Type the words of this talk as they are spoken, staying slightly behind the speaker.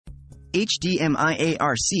HDMI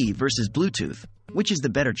ARC versus Bluetooth. Which is the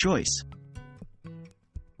better choice?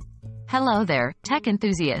 Hello there, tech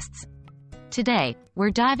enthusiasts. Today, we're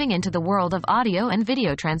diving into the world of audio and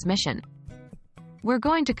video transmission. We're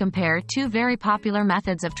going to compare two very popular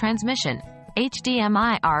methods of transmission,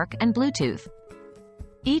 HDMI ARC and Bluetooth.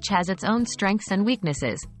 Each has its own strengths and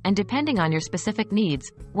weaknesses, and depending on your specific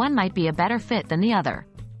needs, one might be a better fit than the other.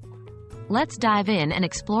 Let's dive in and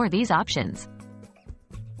explore these options.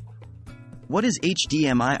 What is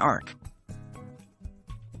HDMI ARC?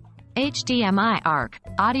 HDMI ARC,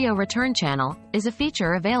 Audio Return Channel, is a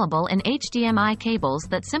feature available in HDMI cables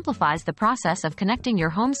that simplifies the process of connecting your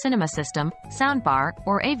home cinema system, soundbar,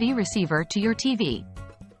 or AV receiver to your TV.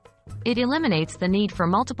 It eliminates the need for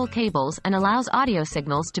multiple cables and allows audio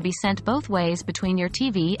signals to be sent both ways between your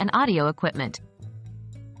TV and audio equipment.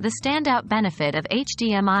 The standout benefit of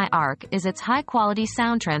HDMI ARC is its high-quality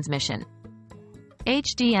sound transmission.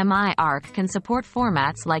 HDMI ARC can support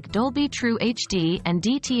formats like Dolby True HD and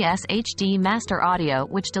DTS HD Master Audio,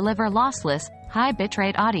 which deliver lossless, high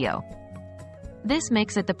bitrate audio. This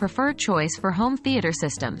makes it the preferred choice for home theater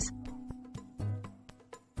systems.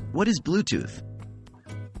 What is Bluetooth?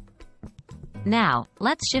 Now,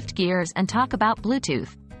 let's shift gears and talk about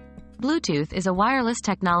Bluetooth. Bluetooth is a wireless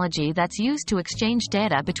technology that's used to exchange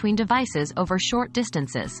data between devices over short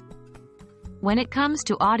distances. When it comes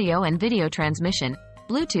to audio and video transmission,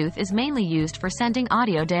 Bluetooth is mainly used for sending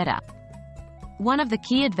audio data. One of the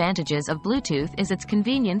key advantages of Bluetooth is its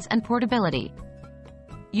convenience and portability.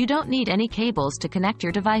 You don't need any cables to connect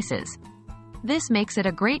your devices. This makes it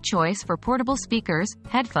a great choice for portable speakers,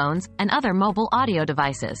 headphones, and other mobile audio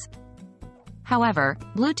devices. However,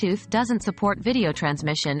 Bluetooth doesn't support video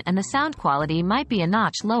transmission and the sound quality might be a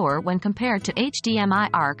notch lower when compared to HDMI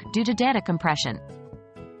ARC due to data compression.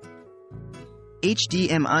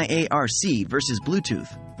 HDMI ARC versus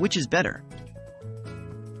Bluetooth. Which is better?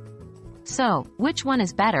 So, which one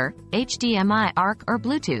is better, HDMI ARC or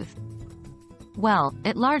Bluetooth? Well,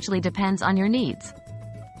 it largely depends on your needs.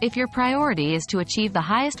 If your priority is to achieve the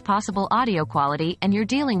highest possible audio quality and you're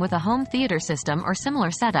dealing with a home theater system or similar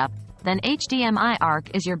setup, then HDMI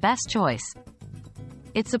ARC is your best choice.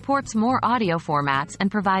 It supports more audio formats and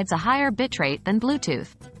provides a higher bitrate than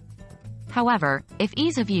Bluetooth. However, if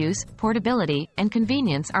ease of use, portability, and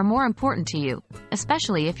convenience are more important to you,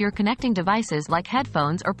 especially if you're connecting devices like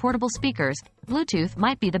headphones or portable speakers, Bluetooth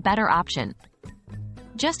might be the better option.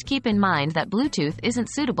 Just keep in mind that Bluetooth isn't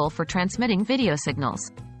suitable for transmitting video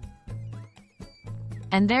signals.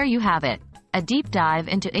 And there you have it, a deep dive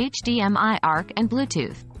into HDMI ARC and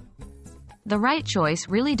Bluetooth. The right choice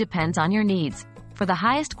really depends on your needs. For the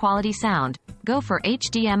highest quality sound, go for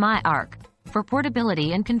HDMI ARC. For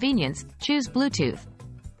portability and convenience, choose Bluetooth.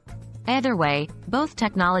 Either way, both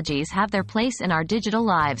technologies have their place in our digital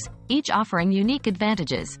lives, each offering unique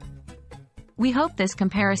advantages. We hope this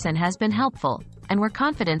comparison has been helpful, and we're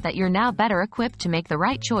confident that you're now better equipped to make the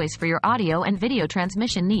right choice for your audio and video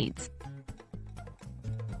transmission needs.